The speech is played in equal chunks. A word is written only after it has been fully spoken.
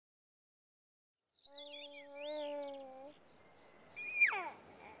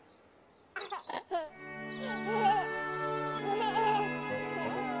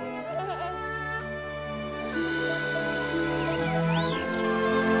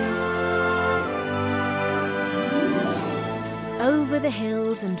the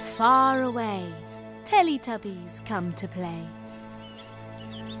hills and far away, Teletubbies come to play.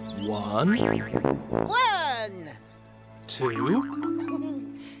 1, 2,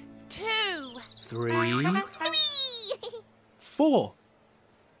 3, 4.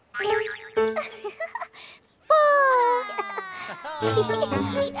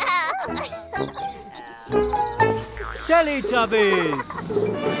 Teletubbies!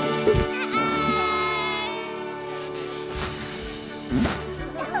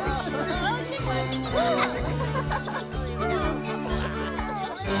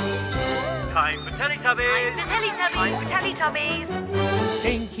 Time for Teletubbies! Time for Teletubbies!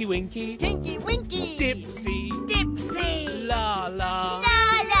 Tinky Winky, Tinky Winky! Dipsy, Dipsy! La La,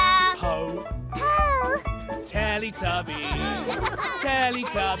 La! Po, Po! Teletubbies,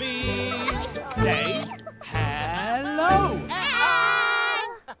 Teletubbies, say hello.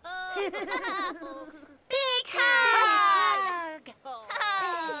 Big hug! Big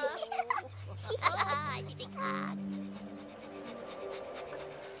hug!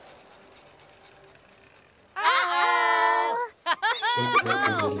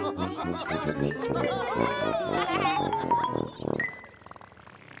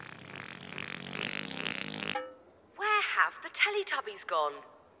 Where have the Teletubbies gone?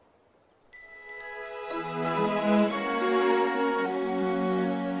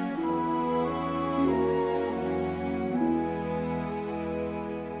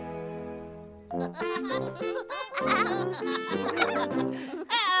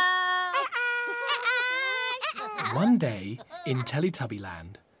 One day, in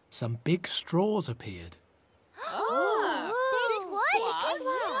Teletubbyland, some big straws appeared.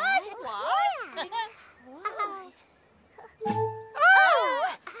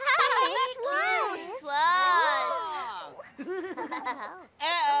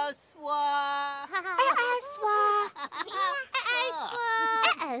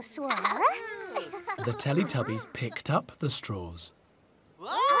 The Teletubbies picked up the straws.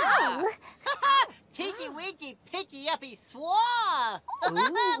 Wow! Tinky Winky picky uppy swa!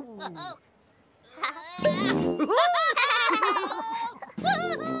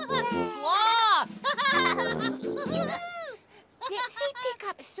 Swa! Dipsy pick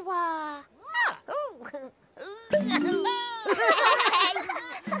up swa! Oh,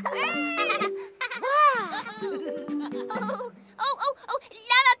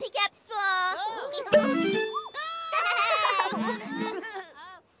 Llama pick up swa!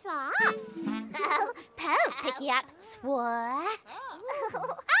 Swa? Oh, Pearl picky up swa!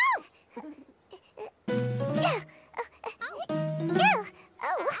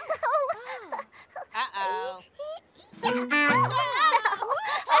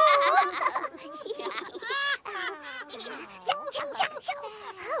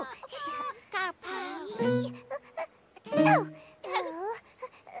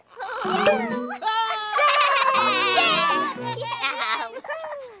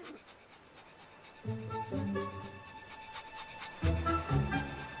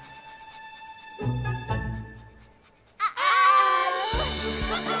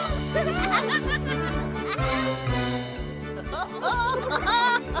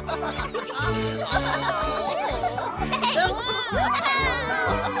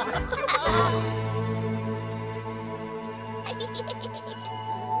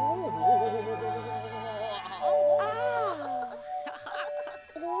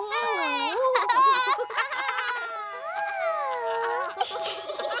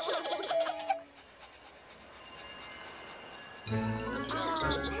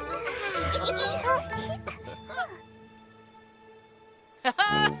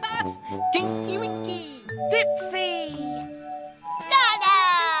 Tinky Winky! Dipsy! Lala!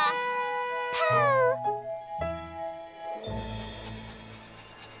 Po!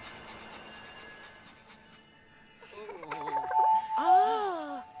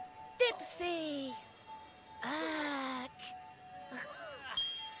 Oh! Dipsy! Ugh!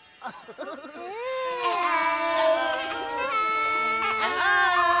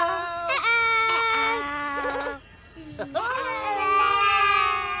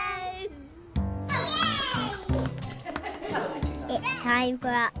 It's time for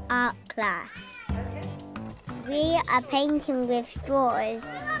our art class. We are painting with straws.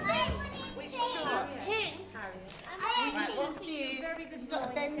 Which straw? Pink? Right, what's you? You've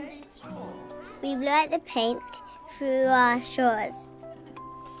got a bendy straw. We blow out the paint through our straws.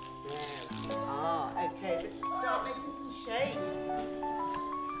 Okay, let's start making some shapes.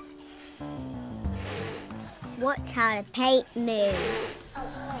 Watch how the paint moves.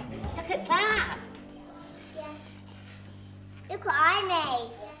 Look at that! Look what I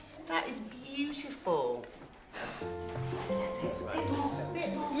made. That is beautiful. That's it. Bit more, bit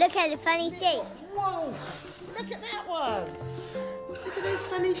more. Look at the funny shape. Whoa! Look at that one. Look at those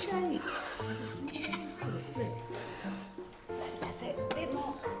funny shapes. That's it. Bit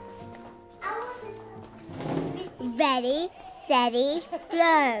more. Ready, steady,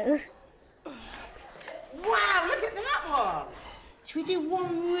 blow. Wow! Look at that one. Should we do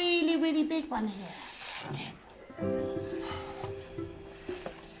one really, really big one here? That's it.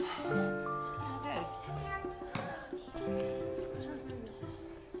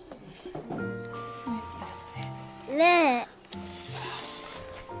 Look.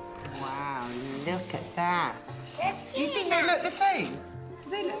 Wow, look at that. Do you think they look the same? Do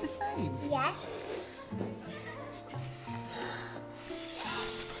they look the same? Yes.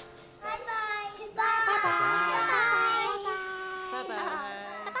 Bye-bye. Bye-bye. Bye-bye.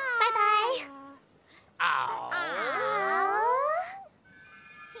 Bye-bye.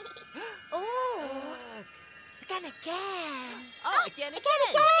 Again, again. Oh, again.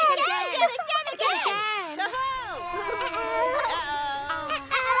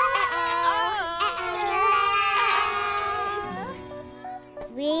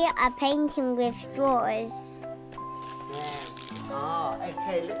 We are painting with straws. Oh,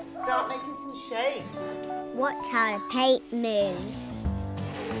 okay, let's start making some shapes. Watch how the paint moves.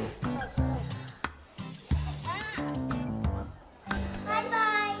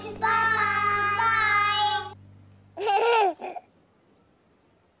 Bye-bye. Bye-bye.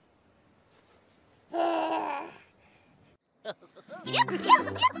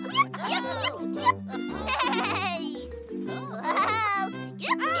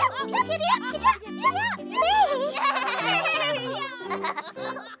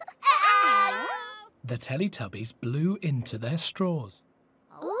 The Teletubbies blew into their straws.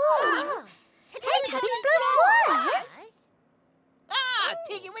 Teletubbies blow swans. Ah,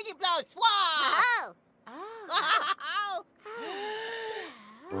 Tiggy Wiggy blow swan.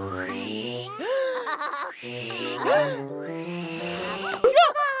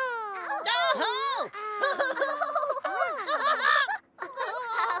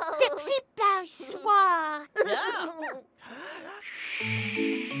 Dipsy blow swan.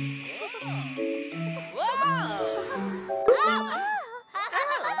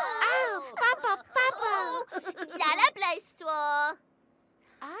 Bubble, bubble. Lala blow straw.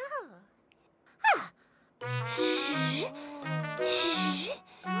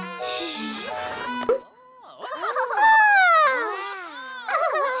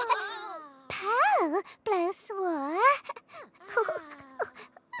 Pearl blow swan.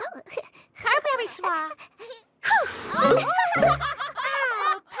 Cranberry swan.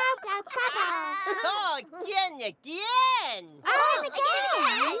 Oh, again. Again.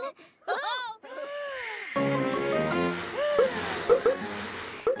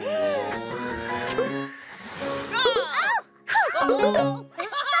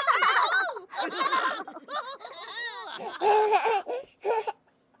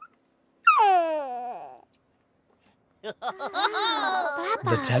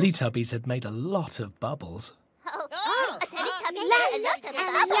 The Teletubbies had made a lot of bubbles.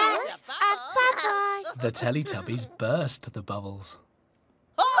 The Teletubbies burst the bubbles.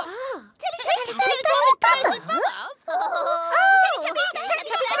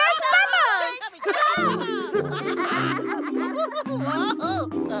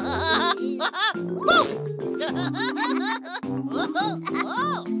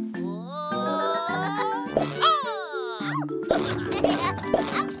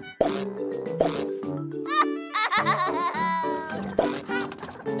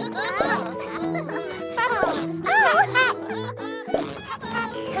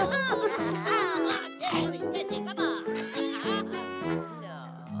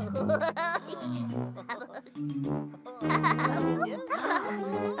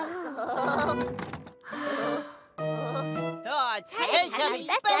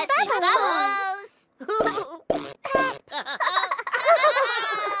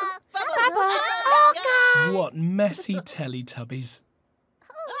 What messy Teletubbies.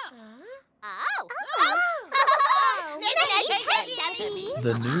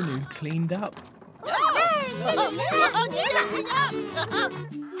 The Nunu cleaned up.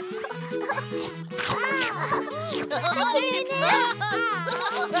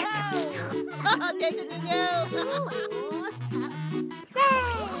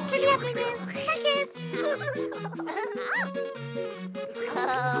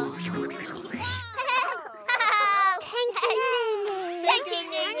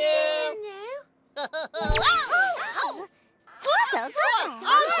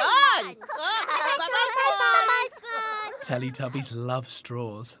 Teletubbies love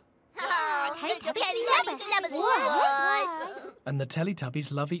straws. Teletubbies love us. And the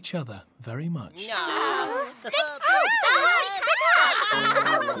Teletubbies love each other very much.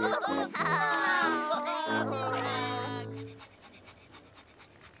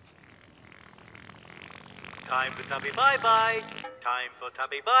 Time for Tubby bye-bye. Time for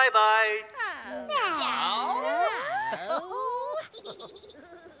Tubby bye-bye.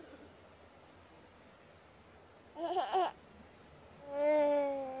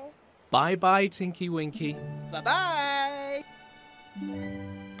 Bye-bye, Tinky Winky. Bye-bye.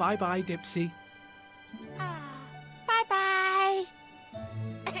 Bye-bye, Dipsy. Bye-bye.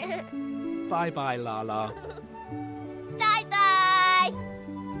 Bye-bye, Lala. Bye-bye.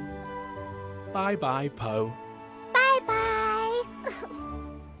 Bye-bye, Po. Bye-bye.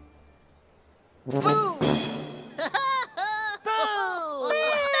 Boo!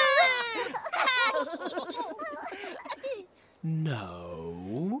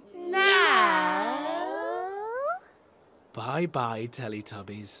 No. Bye-bye,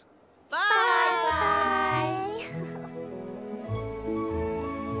 Teletubbies. Bye.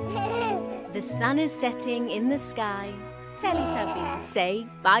 The sun is setting in the sky. Teletubbies say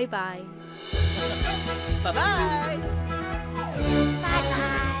bye-bye. Bye-bye.